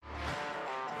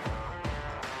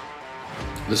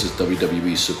This is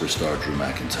WWE superstar Drew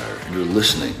McIntyre, and you're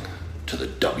listening to the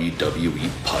WWE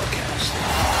Podcast.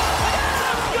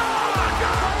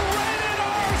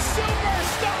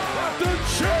 The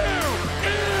champ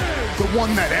is the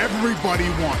one that everybody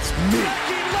wants, me.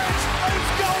 Becky Lynch is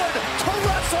going to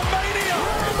WrestleMania.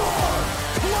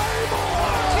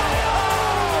 Claymore!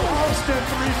 Austin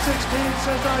 316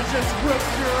 says I just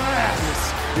whipped your ass.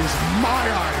 This is my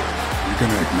idol. You're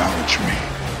going to acknowledge me.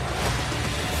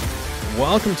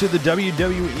 Welcome to the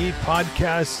WWE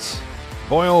Podcast.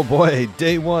 Boy, oh boy,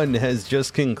 day one has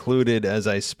just concluded as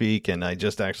I speak, and I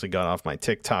just actually got off my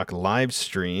TikTok live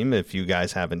stream. If you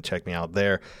guys haven't checked me out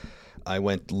there, I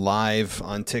went live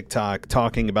on TikTok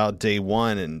talking about day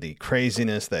one and the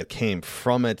craziness that came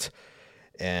from it,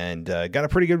 and got a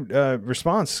pretty good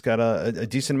response. Got a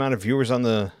decent amount of viewers on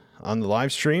the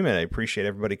live stream, and I appreciate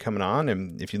everybody coming on.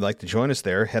 And if you'd like to join us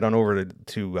there, head on over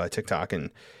to TikTok and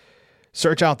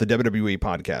search out the WWE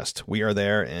Podcast. We are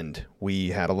there, and we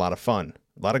had a lot of fun.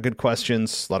 A lot of good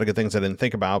questions, a lot of good things I didn't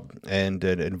think about, and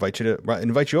invite you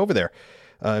over there.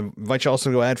 Invite you also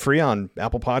to go ad-free on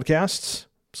Apple Podcasts.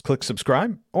 Just click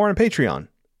subscribe, or on Patreon.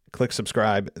 Click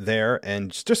subscribe there,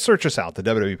 and just search us out, the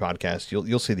WWE Podcast.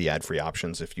 You'll see the ad-free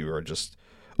options if you are just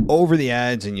over the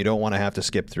ads and you don't want to have to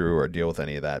skip through or deal with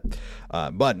any of that.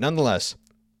 But nonetheless,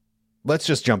 let's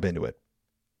just jump into it.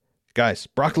 Guys,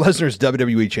 Brock Lesnar's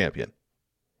WWE Champion.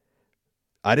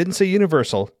 I didn't say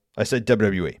Universal. I said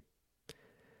WWE.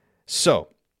 So,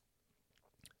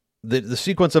 the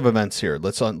sequence of events here,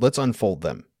 let's unfold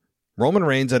them. Roman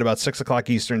Reigns at about 6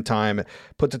 o'clock Eastern time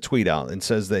puts a tweet out and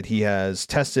says that he has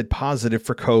tested positive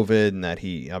for COVID and that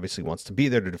he obviously wants to be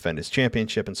there to defend his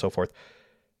championship and so forth.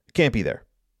 Can't be there.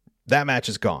 That match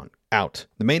is gone. Out.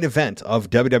 The main event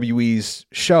of WWE's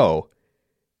show,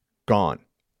 gone.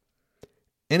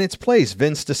 In its place,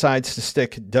 Vince decides to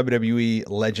stick WWE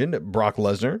legend Brock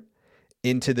Lesnar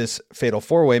into this fatal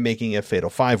four-way, making a fatal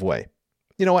five-way.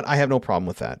 You know what? I have no problem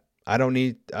with that. I'm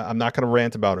not going to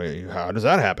rant about it. How does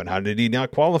that happen? How did he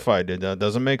not qualify? It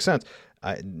doesn't make sense.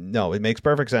 No, it makes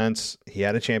perfect sense. He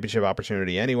had a championship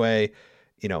opportunity anyway.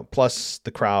 Plus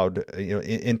the crowd,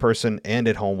 in person and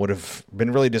at home would have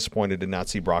been really disappointed to not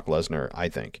see Brock Lesnar, I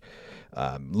think.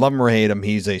 Love him or hate him,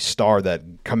 he's a star that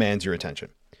commands your attention.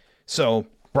 So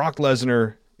Brock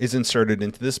Lesnar is inserted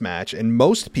into this match, and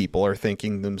most people are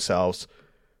thinking to themselves,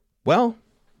 well,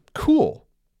 cool.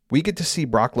 We get to see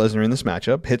Brock Lesnar in this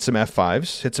matchup, hit some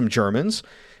F5s, hit some Germans,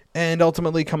 and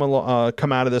ultimately come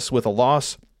out of this with a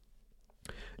loss,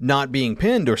 not being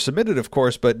pinned or submitted, of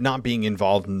course, but not being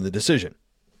involved in the decision,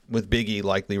 with Big E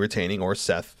likely retaining or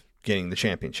Seth getting the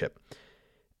championship.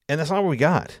 And that's not what we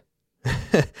got.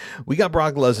 We got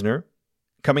Brock Lesnar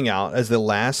coming out as the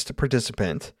last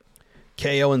participant.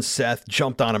 KO and Seth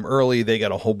jumped on him early. They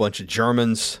got a whole bunch of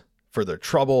Germans for their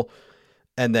trouble.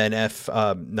 And then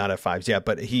not F5s yet,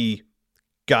 but he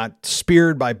got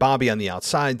speared by Bobby on the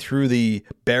outside through the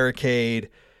barricade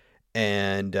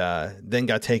and then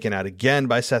got taken out again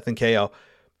by Seth and KO.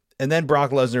 And then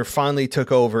Brock Lesnar finally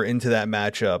took over into that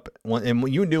matchup.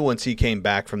 And you knew once he came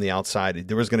back from the outside,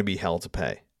 there was going to be hell to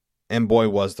pay. And boy,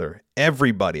 was there. I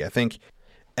think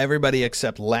everybody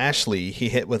except Lashley, he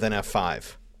hit with an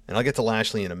F5. And I'll get to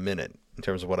Lashley in a minute in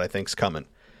terms of what I think's coming.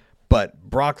 But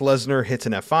Brock Lesnar hits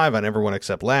an F5 on everyone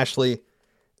except Lashley.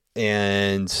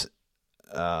 And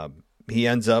he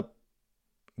ends up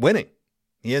winning.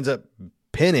 He ends up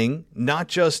pinning not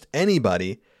just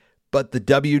anybody, but the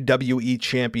WWE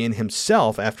champion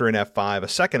himself after an F5, a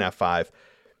second F5,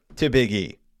 to Big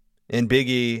E. And Big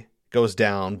E goes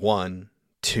down 1,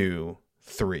 2,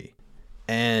 3.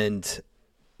 And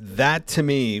that to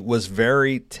me was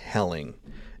very telling.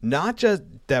 Not just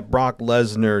that Brock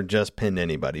Lesnar just pinned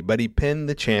anybody, but he pinned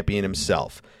the champion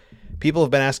himself. People have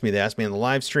been asking me, they asked me on the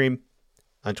live stream,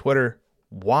 on Twitter,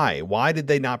 why? Why did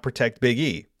they not protect Big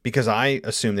E? Because I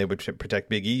assumed they would protect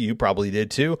Big E. You probably did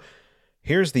too.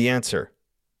 Here's the answer.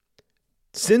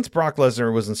 Since Brock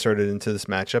Lesnar was inserted into this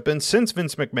matchup, and since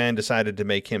Vince McMahon decided to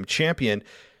make him champion,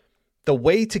 the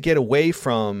way to get away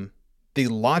from the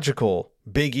logical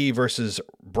Big E versus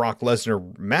Brock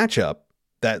Lesnar matchup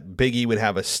that Big E would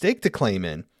have a stake to claim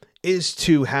in is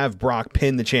to have Brock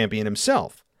pin the champion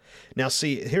himself. Now,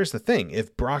 see, here's the thing.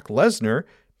 If Brock Lesnar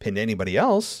pinned anybody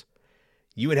else,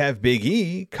 you would have Big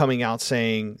E coming out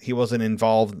saying he wasn't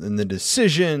involved in the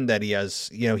decision, that he has,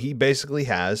 he basically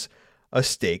has a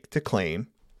stake to claim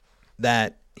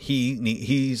that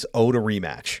he's owed a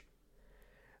rematch.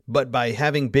 But by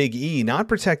having Big E not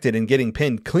protected and getting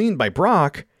pinned clean by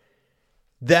Brock,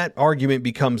 that argument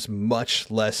becomes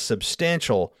much less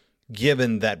substantial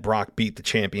given that Brock beat the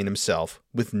champion himself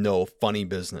with no funny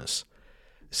business.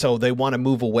 So they want to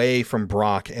move away from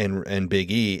Brock and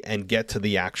Big E and get to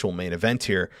the actual main event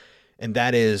here. And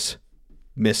that is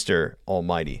Mr.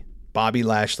 Almighty. Bobby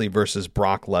Lashley versus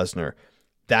Brock Lesnar.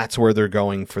 That's where they're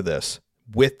going for this,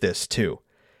 with this too.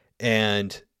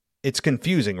 And it's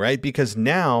confusing, right? Because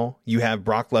now you have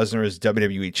Brock Lesnar as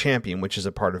WWE champion, which is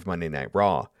a part of Monday Night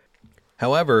Raw.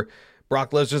 However,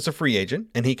 Brock Lesnar is a free agent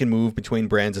and he can move between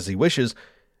brands as he wishes,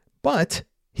 but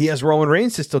he has Roman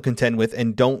Reigns to still contend with.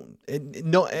 And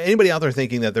anybody out there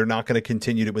thinking that they're not going to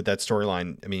continue with that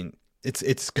storyline, I mean,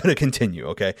 it's going to continue,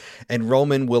 okay? And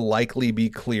Roman will likely be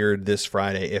cleared this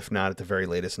Friday, if not at the very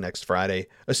latest next Friday,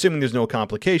 assuming there's no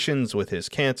complications with his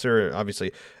cancer.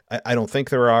 Obviously, I don't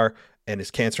think there are, and his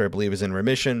cancer, I believe, is in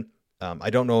remission. I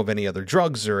don't know of any other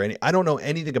drugs I don't know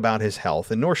anything about his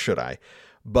health, and nor should I.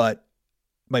 But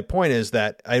my point is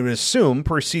that I would assume,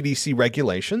 per CDC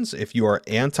regulations, if you are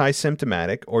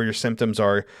anti-symptomatic or your symptoms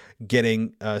are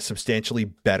getting substantially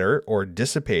better or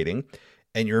dissipating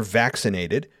and you're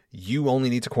vaccinated, you only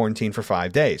need to quarantine for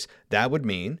 5 days. That would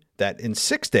mean that in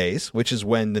 6 days, which is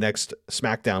when the next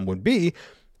SmackDown would be,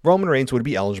 Roman Reigns would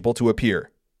be eligible to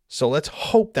appear. So let's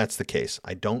hope that's the case.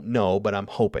 I don't know, but I'm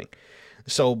hoping.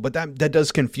 So, but that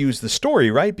does confuse the story,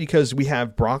 right? Because we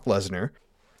have Brock Lesnar,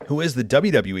 who is the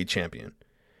WWE champion,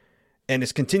 and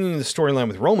is continuing the storyline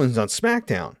with Roman's on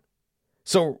SmackDown.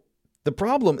 So the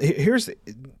problem, here's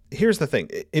the thing.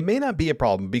 It may not be a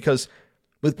problem because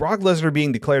with Brock Lesnar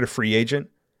being declared a free agent,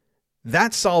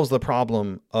 that solves the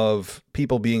problem of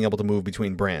people being able to move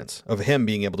between brands, of him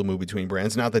being able to move between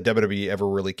brands. Not that WWE ever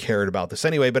really cared about this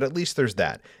anyway, but at least there's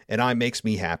that. And it makes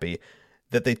me happy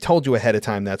that they told you ahead of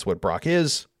time that's what Brock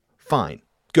is. Fine.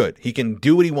 Good. He can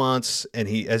do what he wants. And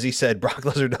as he said, Brock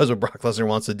Lesnar does what Brock Lesnar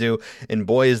wants to do. And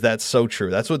boy, is that so true.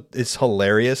 That's what is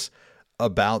hilarious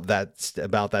about that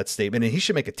statement. And he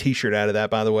should make a t-shirt out of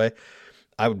that, by the way.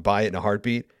 I would buy it in a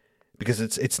heartbeat because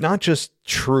it's not just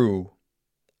true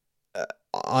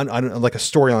on like a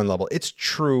storyline level. It's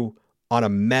true on a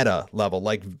meta level.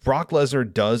 Like Brock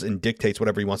Lesnar does and dictates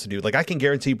whatever he wants to do. Like I can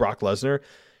guarantee Brock Lesnar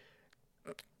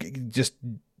just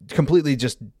completely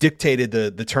just dictated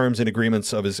the terms and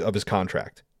agreements of his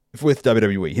contract with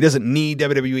WWE. He doesn't need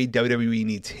WWE. WWE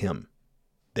needs him.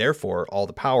 Therefore, all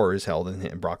the power is held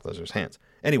in Brock Lesnar's hands.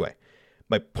 Anyway,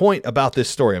 my point about this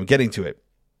story, I'm getting to it.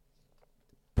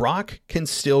 Brock can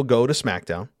still go to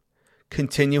SmackDown,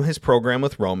 continue his program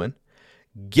with Roman,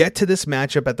 get to this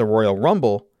matchup at the Royal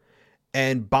Rumble,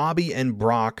 and Bobby and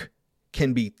Brock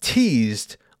can be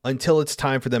teased until it's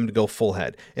time for them to go full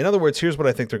head. In other words, here's what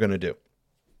I think they're going to do.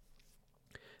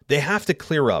 They have to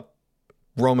clear up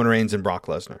Roman Reigns and Brock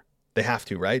Lesnar. They have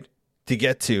to, right? To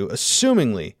get to,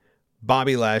 assumingly,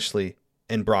 Bobby Lashley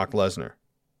and Brock Lesnar.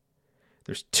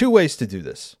 There's two ways to do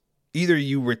this. Either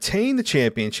you retain the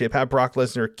championship, have Brock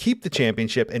Lesnar keep the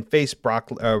championship, and face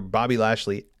Bobby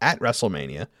Lashley at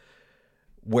WrestleMania,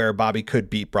 where Bobby could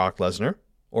beat Brock Lesnar,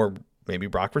 or maybe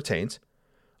Brock retains.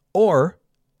 Or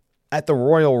at the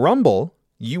Royal Rumble,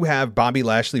 you have Bobby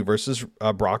Lashley versus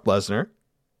Brock Lesnar,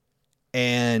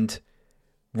 and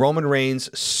Roman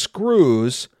Reigns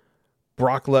screws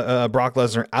Brock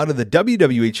Lesnar out of the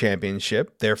WWE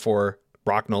Championship. Therefore,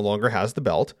 Brock no longer has the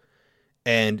belt.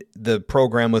 And the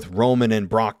program with Roman and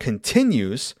Brock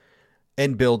continues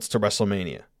and builds to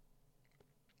WrestleMania.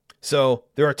 So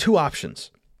there are two options.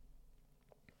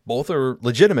 Both are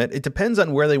legitimate. It depends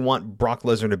on where they want Brock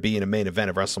Lesnar to be in a main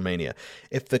event of WrestleMania.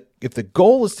 If the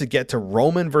goal is to get to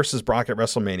Roman versus Brock at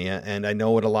WrestleMania, and I know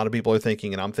what a lot of people are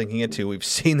thinking, and I'm thinking it too. We've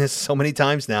seen this so many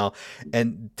times now,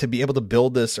 and to be able to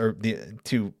build this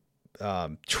to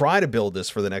try to build this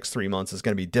for the next 3 months is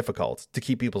going to be difficult to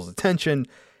keep people's attention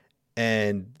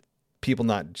and people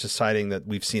not deciding that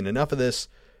we've seen enough of this.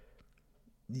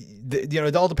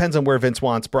 It all depends on where Vince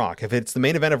wants Brock. If it's the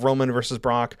main event of Roman versus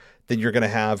Brock, then you're going to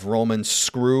have Roman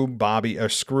screw Brock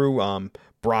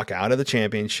out of the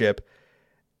championship.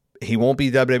 He won't be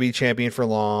WWE champion for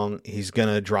long. He's going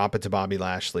to drop it to Bobby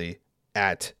Lashley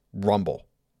at Rumble.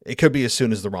 It could be as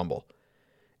soon as the Rumble.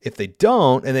 If they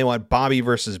don't, and they want Bobby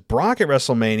versus Brock at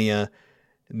WrestleMania,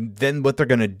 then what they're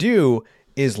going to do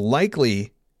is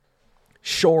likely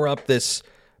shore up this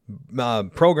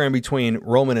program between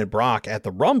Roman and Brock at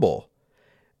the Rumble,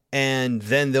 and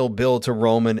then they'll build to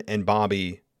Roman and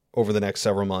Bobby over the next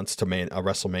several months to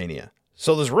WrestleMania.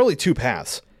 So there's really two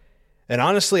paths, and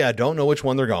honestly, I don't know which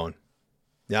one they're going.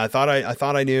 Yeah, I thought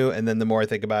I knew, and then the more I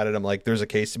think about it, I'm like, there's a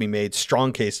case to be made,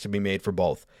 strong case to be made for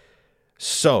both.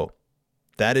 So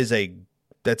that's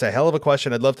a hell of a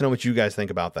question. I'd love to know what you guys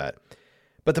think about that.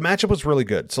 But the matchup was really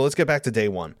good. So let's get back to day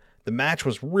one. The match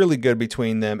was really good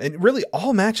between them, and really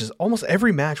all matches, almost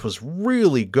every match was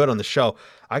really good on the show.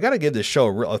 I got to give this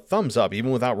show a thumbs up,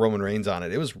 even without Roman Reigns on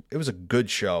it. It was a good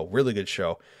show, really good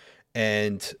show.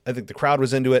 And I think the crowd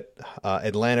was into it.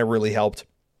 Atlanta really helped.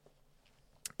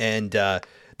 And the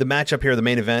matchup here, the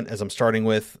main event, as I'm starting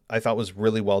with, I thought was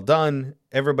really well done.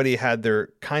 Everybody had their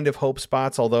kind of hope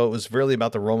spots, although it was really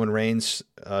about the Roman Reigns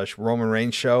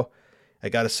show. I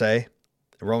got to say,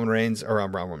 Brock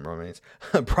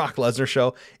Lesnar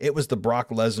show. It was the Brock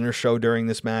Lesnar show during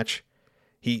this match.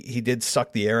 He did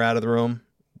suck the air out of the room.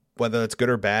 Whether that's good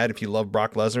or bad, if you love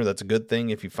Brock Lesnar, that's a good thing.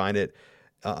 If you find it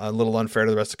a little unfair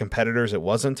to the rest of the competitors, it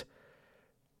wasn't.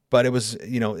 But it was,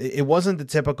 it wasn't the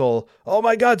typical, oh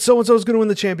my God, so-and-so is going to win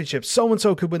the championship.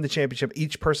 So-and-so could win the championship.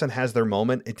 Each person has their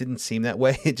moment. It didn't seem that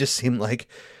way. It just seemed like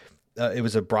it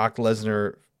was a Brock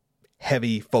Lesnar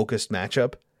heavy focused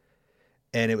matchup.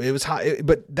 And it was hot.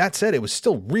 But that said, it was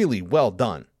still really well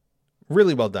done.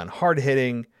 Really well done. Hard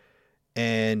hitting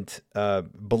and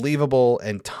believable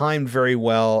and timed very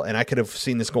well. And I could have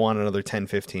seen this go on another 10,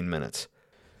 15 minutes.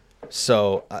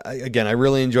 So, again, I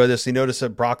really enjoy this. You notice that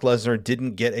Brock Lesnar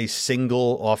didn't get a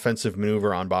single offensive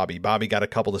maneuver on Bobby. Bobby got a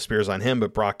couple of spears on him,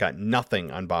 but Brock got nothing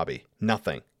on Bobby.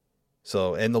 Nothing.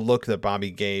 So, and the look that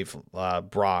Bobby gave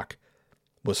Brock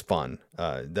was fun.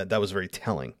 That was very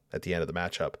telling at the end of the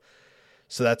matchup.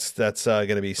 So that's going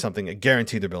to be something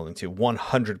guaranteed they're building to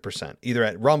 100%, either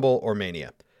at Rumble or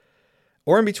Mania.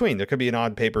 Or in between. There could be an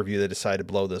odd pay-per-view they decide to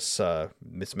blow this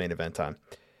main event on.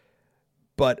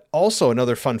 But also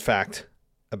another fun fact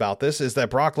about this is that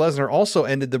Brock Lesnar also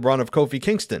ended the run of Kofi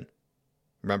Kingston.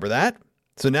 Remember that?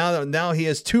 So now he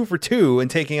has 2 for 2 in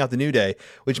taking out the New Day,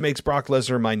 which makes Brock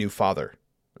Lesnar my new father.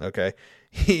 Okay,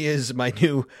 he is my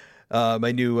new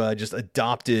just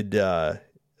adopted. I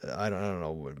don't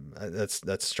know. That's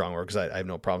a strong word because I have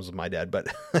no problems with my dad, but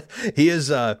he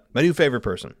is my new favorite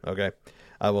person. Okay,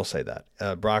 I will say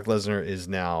that Brock Lesnar is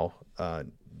now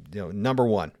number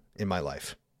one in my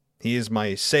life. He is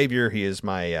my savior. He is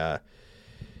my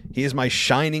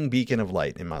shining beacon of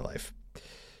light in my life.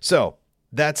 So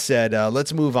that said,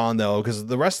 let's move on though, because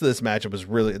the rest of this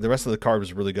matchup the rest of the card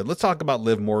was really good. Let's talk about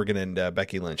Liv Morgan and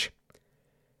Becky Lynch.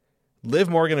 Liv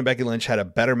Morgan and Becky Lynch had a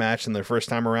better match than their first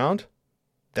time around.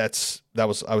 I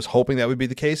was hoping that would be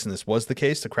the case, and this was the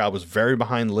case. The crowd was very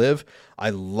behind Liv. I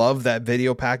love that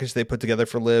video package they put together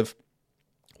for Liv.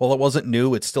 While it wasn't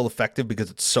new, it's still effective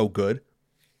because it's so good.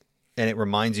 And it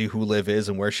reminds you who Liv is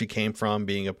and where she came from,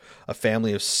 being a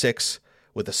family of 6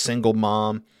 with a single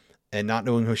mom and not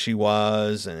knowing who she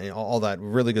was and all that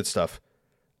really good stuff.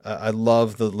 I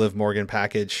love the Liv Morgan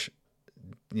package.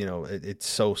 It's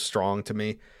so strong to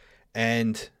me.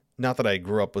 And not that I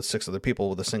grew up with 6 other people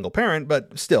with a single parent,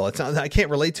 but still, it's not, I can't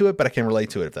relate to it, but I can relate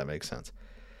to it if that makes sense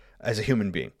as a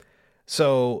human being.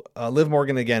 So Liv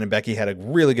Morgan again and Becky had a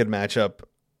really good matchup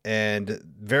and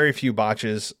very few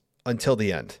botches until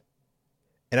the end.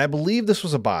 And I believe this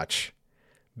was a botch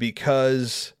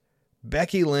because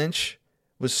Becky Lynch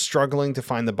was struggling to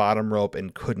find the bottom rope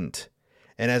and couldn't.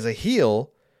 And as a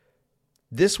heel,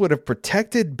 this would have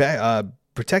protected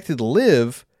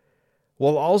Liv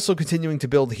while also continuing to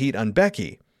build heat on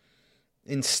Becky.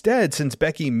 Instead, since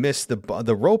Becky missed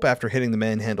the rope after hitting the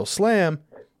manhandle slam,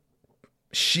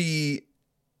 she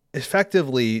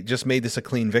effectively just made this a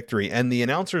clean victory. And the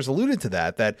announcers alluded to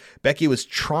that Becky was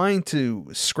trying to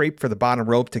scrape for the bottom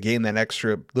rope to gain that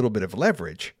extra little bit of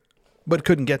leverage, but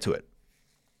couldn't get to it.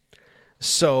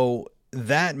 So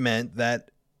that meant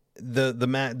that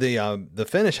the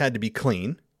finish had to be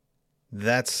clean.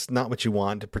 That's not what you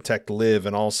want to protect Liv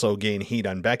and also gain heat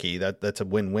on Becky. That's a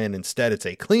win-win. Instead, it's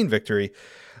a clean victory,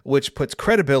 which puts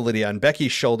credibility on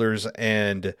Becky's shoulders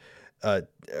and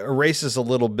erases a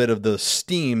little bit of the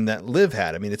steam that Liv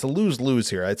had. I mean, it's a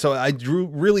lose-lose here. Right? So I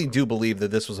really do believe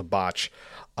that this was a botch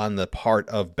on the part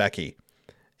of Becky.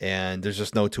 And there's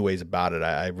just no two ways about it.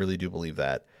 I really do believe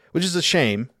that, which is a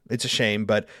shame. It's a shame,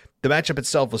 but the matchup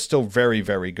itself was still very,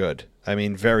 very good. I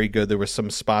mean, very good. There were some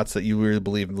spots that you really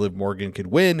believe Liv Morgan could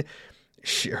win.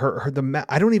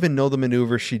 I don't even know the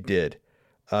maneuver she did.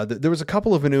 There was a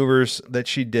couple of maneuvers that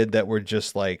she did that were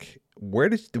just like, where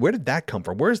did that come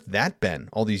from? Where's that been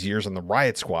all these years on the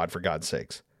Riot Squad, for God's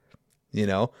sakes? I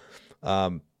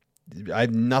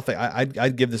have nothing.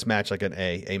 I'd give this match like an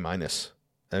A minus.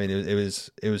 I mean,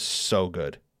 it was so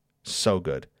good. So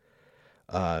good.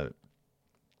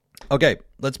 Okay,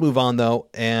 let's move on though.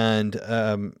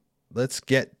 And, let's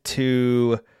get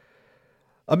to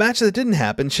a match that didn't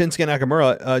happen. Shinsuke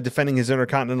Nakamura, defending his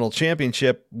Intercontinental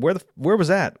Championship. Where was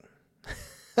that?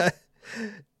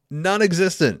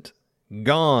 Non-existent.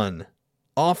 Gone.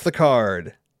 Off the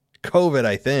card. COVID,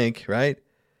 I think, right?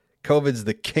 COVID's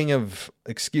the king of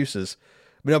excuses.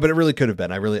 But no, but it really could have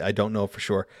been. I don't know for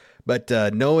sure. But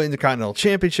no Intercontinental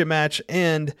Championship match,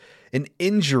 and an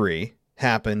injury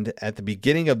happened at the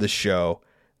beginning of the show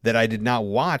that I did not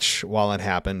watch while it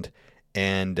happened.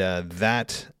 And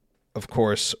that, of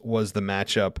course, was the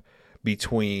matchup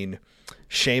between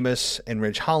Sheamus and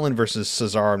Ridge Holland versus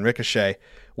Cesaro and Ricochet,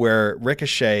 where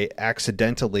Ricochet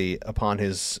accidentally, upon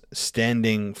his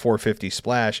standing 450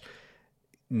 splash,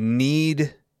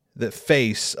 kneed the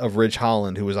face of Ridge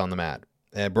Holland, who was on the mat,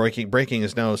 breaking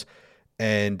his nose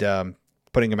and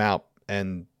putting him out.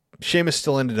 And Sheamus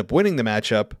still ended up winning the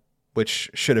matchup,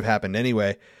 which should have happened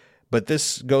anyway. But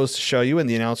this goes to show you, and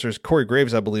the announcers, Corey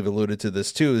Graves, I believe, alluded to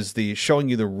this too, is the showing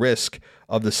you the risk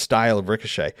of the style of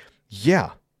Ricochet.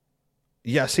 Yeah,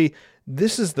 see,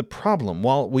 this is the problem.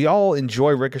 While we all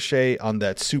enjoy Ricochet on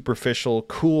that superficial,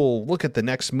 cool, look at the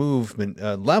next movement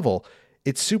level,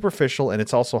 it's superficial and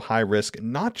it's also high risk,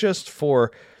 not just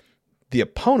for the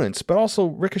opponents, but also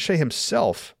Ricochet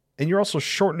himself. And you're also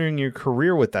shortening your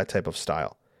career with that type of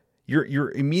style.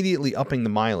 You're immediately upping the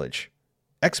mileage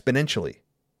exponentially.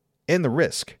 And the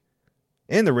risk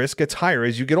gets higher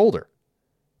as you get older.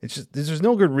 It's just, there's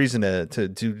no good reason to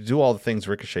do all the things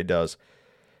Ricochet does.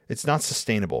 It's not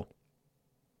sustainable.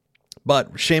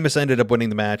 But Sheamus ended up winning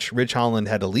the match. Ridge Holland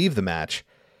had to leave the match,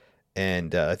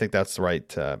 and I think that's the right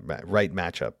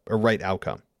matchup or right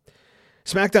outcome.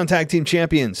 SmackDown Tag Team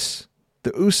Champions.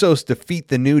 The Usos defeat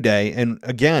the New Day, and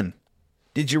again,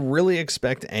 did you really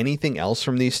expect anything else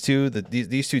from these two? That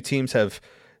these two teams have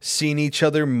seen each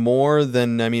other more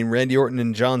than, Randy Orton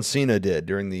and John Cena did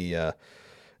during the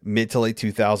mid to late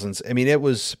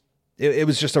 2000s. It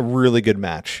was just a really good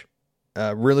match.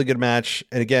 Really good match.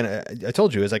 And again, I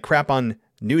told you, as I crap on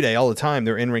New Day all the time,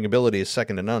 their in-ring ability is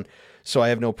second to none. So I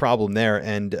have no problem there.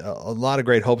 And a lot of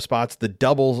great hope spots. The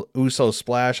double Uso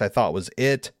splash I thought was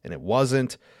it, and it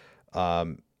wasn't.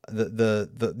 The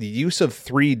use of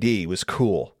 3D was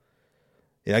cool.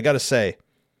 Yeah, I got to say,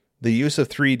 the use of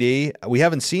 3D, we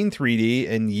haven't seen 3D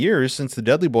in years since the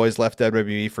Dudley Boys left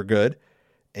WWE for good,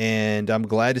 and I'm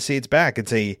glad to see it's back.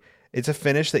 It's a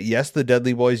finish that, yes, the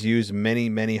Dudley Boys use many,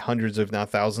 many hundreds, if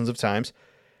not thousands of times.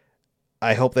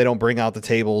 I hope they don't bring out the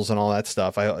tables and all that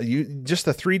stuff. Just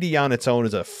the 3D on its own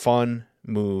is a fun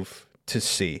move to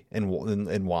see and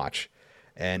watch,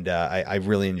 and I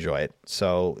really enjoy it.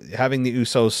 So having the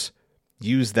Usos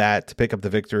use that to pick up the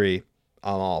victory,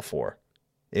 I'm all for.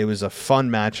 It was a fun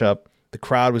matchup. The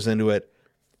crowd was into it.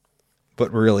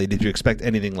 But really, did you expect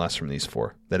anything less from these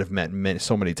four that have met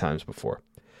so many times before?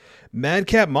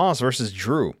 Madcap Moss versus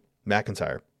Drew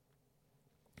McIntyre.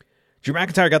 Drew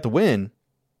McIntyre got the win.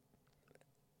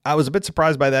 I was a bit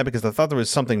surprised by that because I thought there was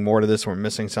something more to this. We're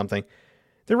missing something.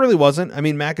 There really wasn't.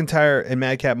 McIntyre and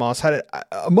Madcap Moss had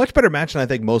a much better match than I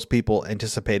think most people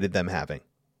anticipated them having.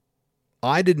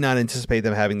 I did not anticipate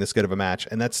them having this good of a match,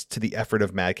 and that's to the effort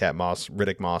of Madcap Moss,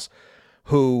 Riddick Moss,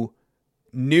 who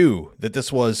knew that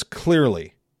this was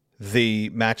clearly the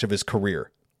match of his career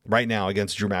right now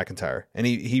against Drew McIntyre. And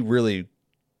he really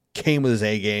came with his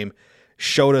A game,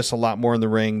 showed us a lot more in the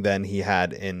ring than he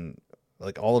had in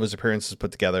like all of his appearances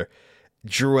put together.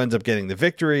 Drew ends up getting the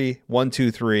victory, 1, 2,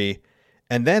 3.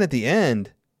 And then at the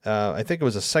end, I think it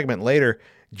was a segment later,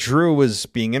 Drew was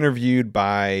being interviewed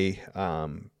by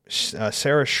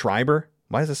Sarah Schreiber.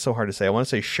 Why is this so hard to say? I want to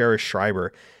say Sarah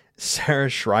Schreiber.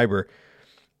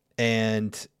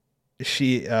 And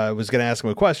she was going to ask him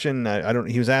a question.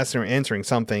 He was answering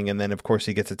something. And then of course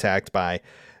he gets attacked by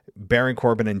Baron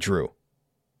Corbin and Drew,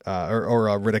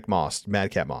 or Riddick Moss,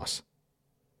 Madcap Moss.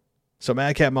 So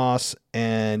Madcap Moss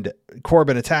and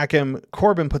Corbin attack him.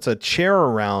 Corbin puts a chair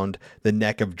around the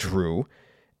neck of Drew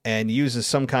and uses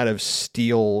some kind of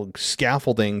steel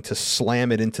scaffolding to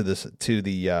slam it into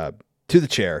the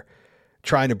chair,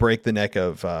 trying to break the neck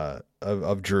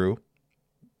of Drew.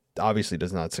 Obviously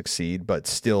does not succeed, but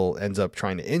still ends up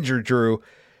trying to injure Drew.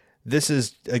 This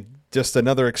is just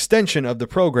another extension of the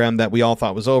program that we all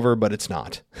thought was over, but it's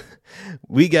not.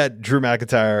 We get Drew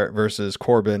McIntyre versus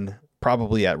Corbin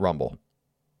probably at Rumble.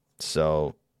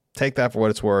 So take that for what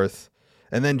it's worth.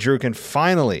 And then Drew can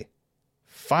finally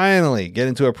get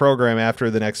into a program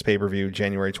after the next pay-per-view,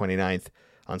 January 29th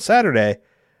on Saturday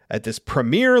at this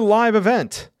premier live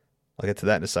event. I'll get to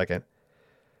that in a second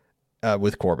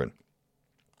with Corbin.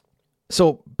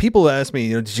 So people ask me,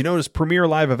 did you notice premier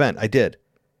live event? I did.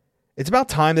 It's about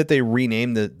time that they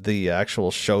rename the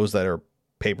actual shows that are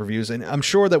pay-per-views, and I'm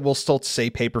sure that we'll still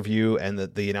say pay-per-view, and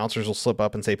that the announcers will slip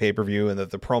up and say pay-per-view, and that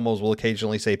the promos will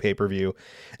occasionally say pay-per-view.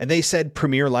 And they said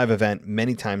premier live event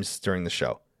many times during the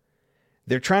show.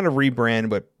 They're trying to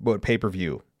rebrand what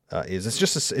pay-per-view is.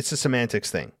 It's a semantics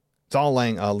thing. It's all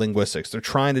linguistics. They're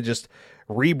trying to just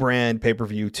rebrand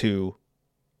pay-per-view to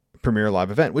Premier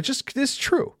Live Event, which is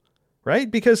true, right?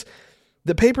 Because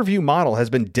the pay-per-view model has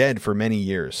been dead for many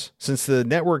years. Since the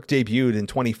network debuted in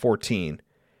 2014,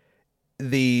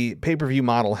 the pay-per-view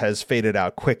model has faded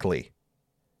out quickly.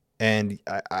 And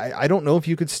I don't know if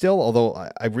you could still, although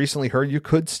I've recently heard you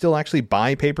could still actually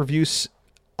buy pay-per-views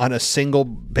on a single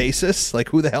basis. Like,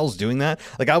 who the hell's doing that?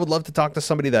 Like, I would love to talk to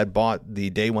somebody that bought the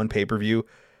day one pay-per-view,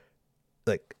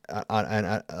 like on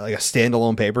like a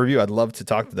standalone pay-per-view. I'd love to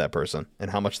talk to that person and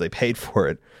how much they paid for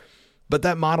it. But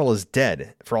that model is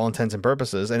dead for all intents and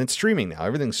purposes, and it's streaming now.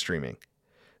 Everything's streaming.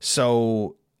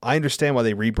 So I understand why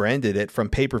they rebranded it from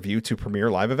pay-per-view to Premier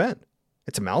Live Event.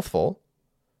 It's a mouthful.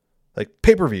 Like,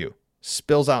 pay-per-view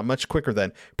spills out much quicker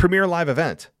than Premier Live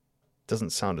Event.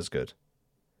 Doesn't sound as good.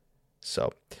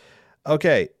 So,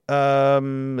 okay.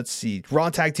 Let's see. Raw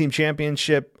Tag Team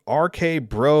Championship. RK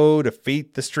Bro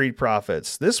defeat the Street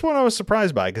Profits. This one I was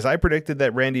surprised by because I predicted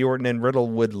that Randy Orton and Riddle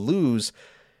would lose.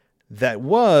 That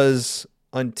was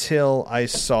until I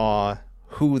saw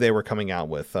who they were coming out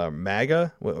with.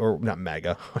 MAGA, or not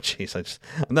MAGA. Oh, jeez,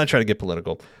 I'm not trying to get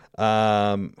political.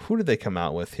 Who did they come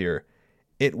out with here?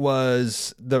 It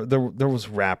was there was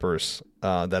rappers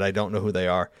that I don't know who they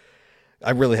are.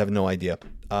 I really have no idea.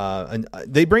 And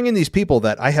they bring in these people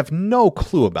that I have no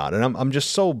clue about, and I'm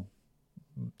just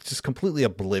completely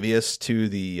oblivious to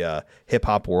the hip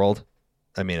hop world.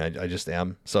 I mean, I just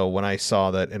am. So when I saw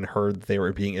that and heard they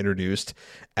were being introduced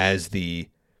as the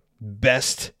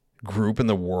best group in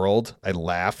the world, I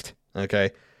laughed.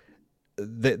 Okay.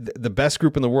 The best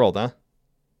group in the world, huh?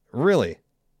 Really?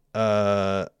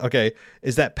 Okay.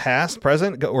 Is that past,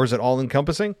 present, or is it all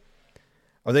encompassing?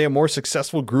 Are they a more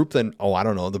successful group than, I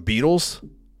don't know, the Beatles?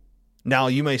 Now,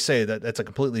 you may say that that's a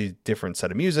completely different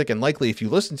set of music, and likely if you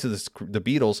listen to the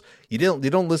Beatles, you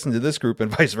don't listen to this group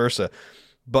and vice versa.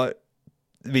 But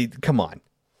I mean, come on,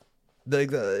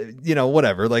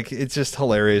 whatever. Like, it's just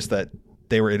hilarious that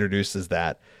they were introduced as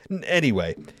that.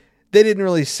 Anyway, they didn't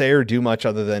really say or do much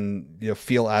other than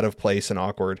feel out of place and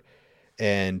awkward,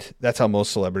 and that's how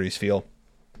most celebrities feel.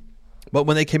 But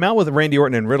when they came out with Randy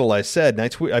Orton and Riddle, I said,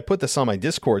 and I put this on my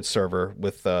Discord server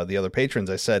with the other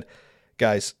patrons. I said,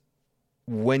 guys,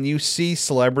 when you see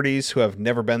celebrities who have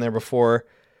never been there before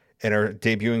and are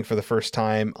debuting for the first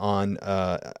time on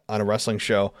a wrestling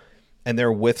show, and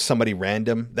they're with somebody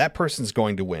random, that person's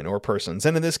going to win, or persons.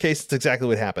 And in this case, it's exactly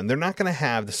what happened. They're not going to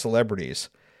have the celebrities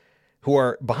who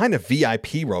are behind a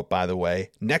VIP rope, by the way,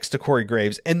 next to Corey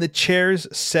Graves. And the chairs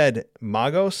said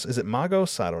Magos. Is it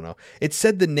Magos? I don't know. It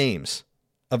said the names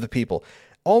of the people,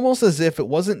 almost as if it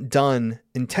wasn't done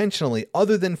intentionally,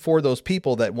 other than for those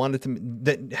people that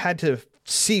that had to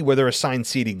see where their assigned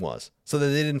seating was, so that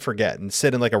they didn't forget and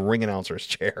sit in like a ring announcer's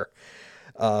chair.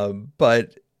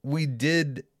 But we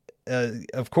did,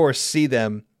 of course, see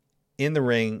them in the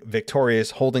ring,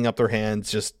 victorious, holding up their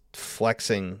hands, just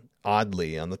flexing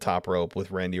oddly on the top rope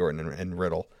with Randy Orton and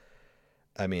Riddle.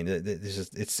 I mean,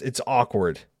 it's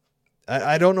awkward.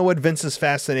 I don't know what Vince's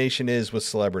fascination is with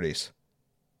celebrities.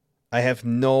 I have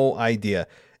no idea.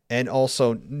 And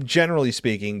also, generally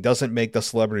speaking, doesn't make the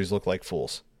celebrities look like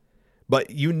fools. But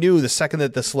you knew the second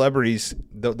that the celebrities,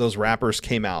 those rappers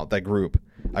came out, that group,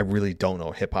 I really don't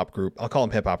know, hip-hop group. I'll call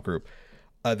them hip-hop group.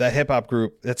 That hip-hop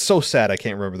group, that's so sad I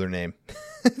can't remember their name.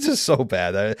 It's just so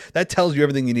bad. That tells you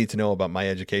everything you need to know about my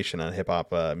education on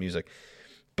hip-hop music.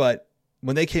 But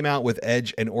when they came out with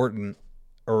Edge and Orton,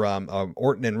 or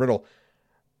Orton and Riddle,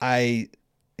 I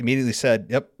immediately said,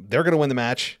 yep, they're going to win the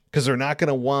match, because they're not going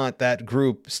to want that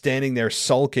group standing there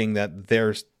sulking that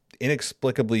their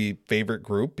inexplicably favorite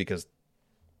group, because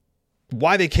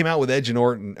why they came out with Edge and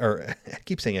Orton, or I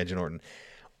keep saying Edge and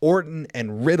Orton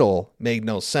and Riddle made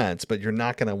no sense, but you're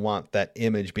not going to want that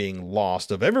image being lost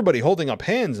of everybody holding up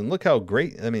hands and look how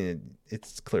great. I mean,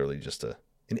 it's clearly just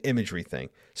an imagery thing.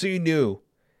 So you knew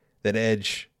that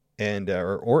Edge and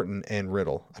or Orton and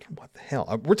Riddle. I don't know what the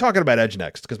hell. We're talking about Edge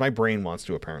next because my brain wants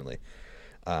to, apparently.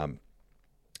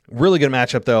 Really good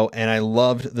matchup, though, and I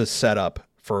loved the setup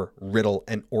for Riddle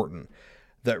and Orton.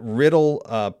 That Riddle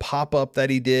pop-up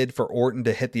that he did for Orton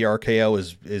to hit the RKO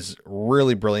is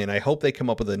really brilliant. I hope they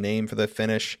come up with a name for the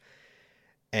finish.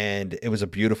 And it was a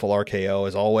beautiful RKO,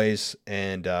 as always.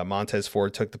 And Montez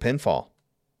Ford took the pinfall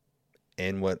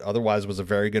in what otherwise was a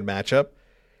very good matchup.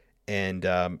 And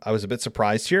I was a bit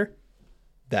surprised here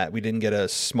that we didn't get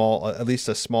at least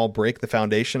a small break, the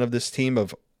foundation of this team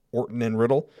of Orton and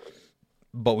Riddle.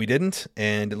 But we didn't.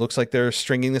 And it looks like they're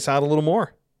stringing this out a little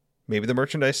more. Maybe the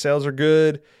merchandise sales are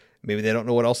good. Maybe they don't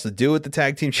know what else to do with the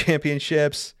tag team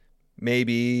championships.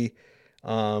 Maybe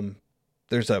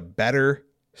there's a better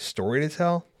story to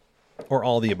tell. Or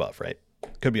all the above, right?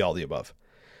 Could be all the above.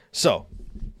 So,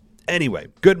 anyway,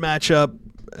 good matchup.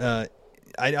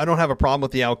 I don't have a problem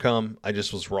with the outcome. I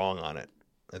just was wrong on it.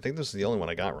 I think this is the only one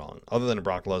I got wrong, other than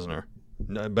Brock Lesnar.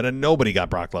 No, but nobody got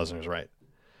Brock Lesnar's right.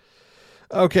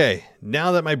 Okay,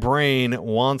 now that my brain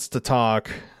wants to talk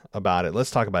about it,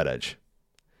 let's talk about Edge.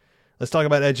 Let's talk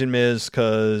about Edge and Miz,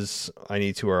 because I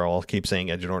need to, or I'll keep saying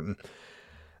Edge and Orton.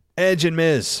 Edge and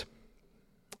Miz.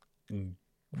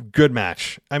 Good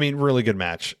match. I mean, really good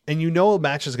match. And you know a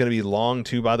match is going to be long,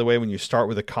 too, by the way, when you start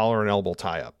with a collar and elbow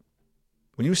tie-up.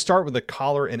 When you start with a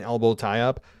collar and elbow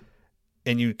tie-up,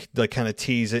 and you like kind of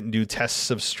tease it and do tests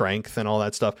of strength and all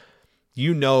that stuff,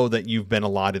 you know that you've been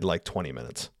allotted like 20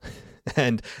 minutes.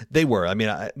 And they were. I mean,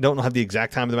 I don't have the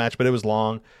exact time of the match, but it was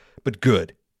long, but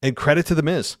good. And credit to The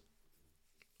Miz.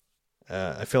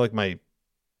 I feel like my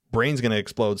brain's going to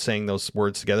explode saying those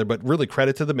words together, but really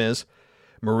credit to The Miz.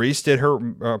 Maurice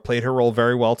played her role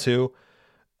very well too.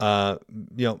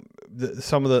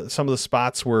 Some of the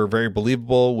spots were very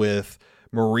believable, with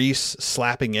Maurice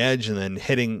slapping Edge and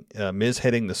then Miz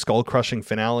hitting the skull crushing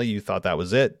finale. You thought that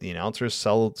was it. The announcers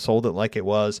sold it like it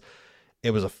was.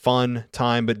 It was a fun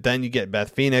time, but then you get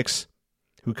Beth Phoenix,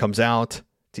 who comes out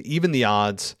to even the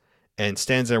odds and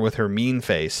stands there with her mean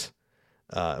face,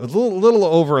 a little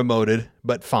over emoted,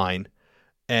 but fine.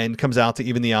 And comes out to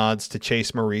even the odds to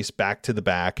chase Maurice back to the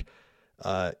back.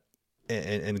 And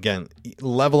again,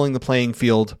 leveling the playing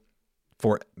field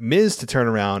for Miz to turn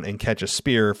around and catch a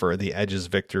spear for the Edge's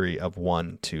victory of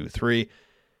 1, 2, 3.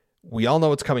 We all know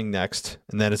what's coming next,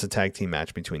 and that is a tag team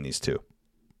match between these two.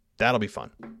 That'll be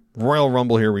fun. Royal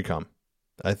Rumble, here we come.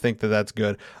 I think that's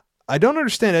good. I don't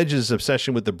understand Edge's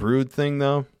obsession with the Brood thing,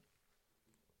 though.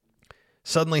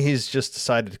 Suddenly he's just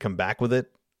decided to come back with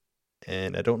it,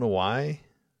 and I don't know why.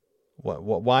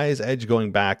 Why is Edge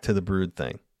going back to the Brood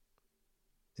thing?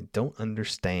 I don't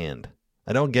understand.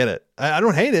 I don't get it. I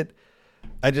don't hate it.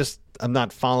 I'm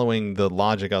not following the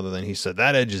logic, other than he said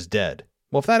that Edge is dead.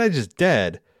 Well, if that Edge is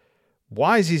dead,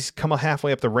 why is he come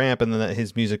halfway up the ramp and then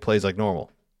his music plays like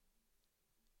normal?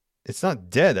 It's not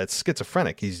dead. That's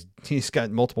schizophrenic. He's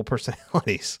got multiple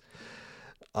personalities.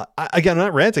 Again, I'm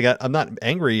not ranting. I'm not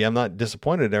angry. I'm not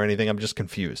disappointed or anything. I'm just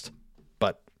confused.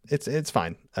 But it's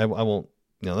fine. I won't.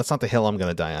 That's not the hill I'm going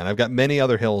to die on. I've got many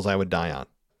other hills I would die on.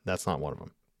 That's not one of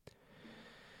them.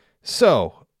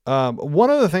 So, one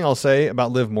other thing I'll say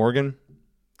about Liv Morgan,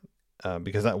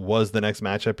 because that was the next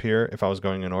matchup here, if I was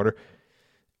going in order,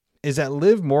 is that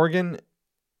Liv Morgan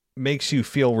makes you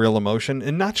feel real emotion,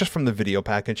 and not just from the video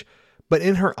package, but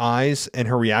in her eyes and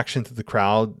her reaction to the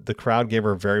crowd. The crowd gave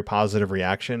her a very positive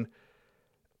reaction.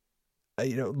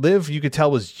 Liv, you could tell,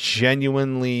 was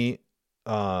genuinely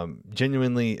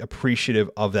appreciative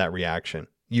of that reaction.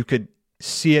 You could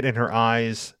see it in her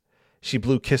eyes. She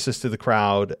blew kisses to the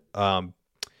crowd.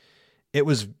 It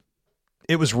was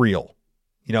real.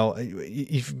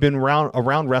 You've been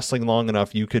around wrestling long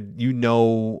enough. You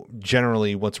know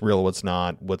generally what's real, what's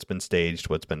not, what's been staged,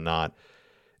 what's been not.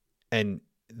 And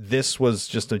this was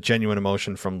just a genuine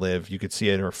emotion from Liv. You could see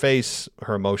it in her face.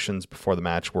 Her emotions before the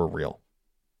match were real.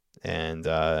 And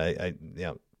that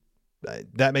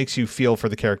makes you feel for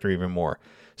the character even more.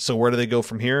 So where do they go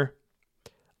from here?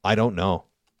 I don't know.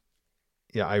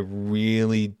 Yeah, I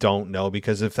really don't know,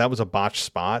 because if that was a botched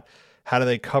spot, how do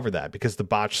they cover that? Because the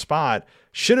botched spot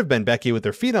should have been Becky with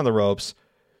her feet on the ropes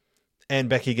and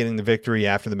Becky getting the victory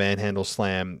after the manhandle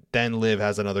slam. Then Liv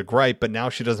has another gripe, but now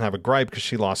she doesn't have a gripe because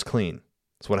she lost clean.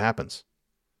 That's what happens.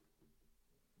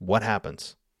 What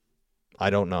happens? I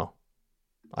don't know.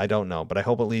 But I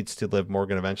hope it leads to Liv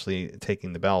Morgan eventually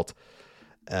taking the belt.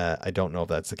 I don't know if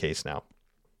that's the case now.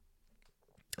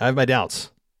 I have my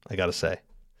doubts, I got to say.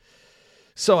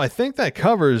 So I think that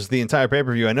covers the entire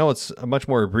pay-per-view. I know it's a much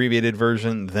more abbreviated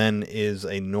version than is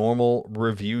a normal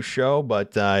review show,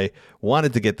 but I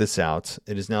wanted to get this out.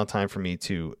 It is now time for me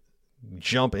to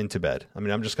jump into bed. I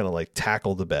mean, I'm just going to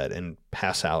tackle the bed and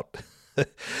pass out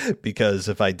because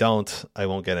if I don't, I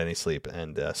won't get any sleep.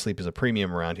 And sleep is a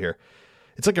premium around here.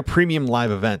 It's like a premium live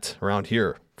event around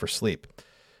here for sleep.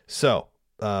 So,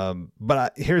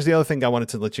 here's the other thing I wanted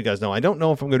to let you guys know. I don't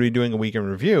know if I'm going to be doing a weekend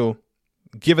review,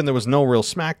 given there was no real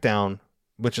SmackDown,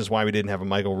 which is why we didn't have a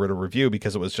Michael Ritter review,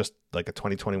 because it was just like a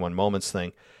 2021 moments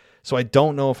thing. So I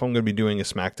don't know if I'm going to be doing a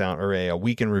SmackDown or a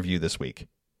weekend review this week,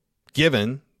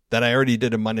 given that I already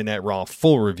did a Monday Night Raw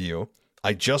full review.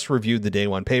 I just reviewed the day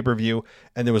one pay-per-view,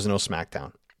 and there was no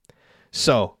SmackDown.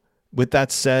 So with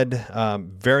that said,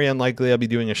 very unlikely I'll be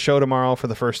doing a show tomorrow for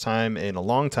the first time in a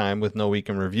long time with no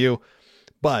weekend review.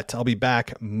 But I'll be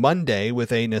back Monday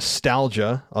with a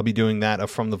nostalgia. I'll be doing that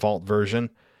From the Vault version.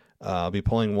 I'll be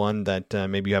pulling one that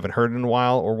maybe you haven't heard in a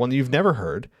while or one that you've never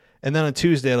heard. And then on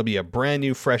Tuesday, it'll be a brand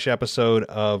new, fresh episode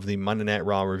of the Monday Night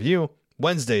Raw review.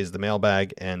 Wednesday is the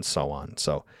mailbag, and so on.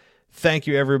 So thank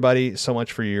you, everybody, so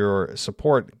much for your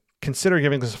support. Consider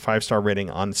giving us a 5-star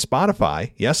rating on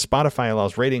Spotify. Yes, Spotify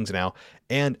allows ratings now,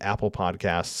 and Apple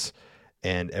Podcasts.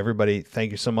 And everybody,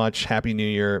 thank you so much. Happy New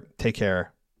Year. Take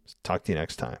care. Talk to you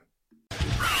next time.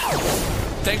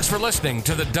 Thanks for listening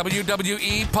to the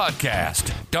WWE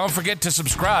Podcast. Don't forget to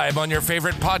subscribe on your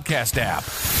favorite podcast app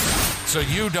so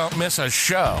you don't miss a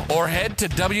show, or head to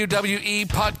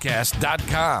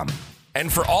WWEpodcast.com. And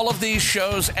for all of these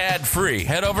shows ad-free,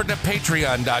 head over to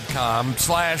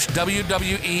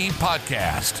patreon.com/WWE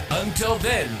Podcast. Until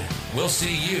then, we'll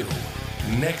see you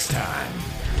next time.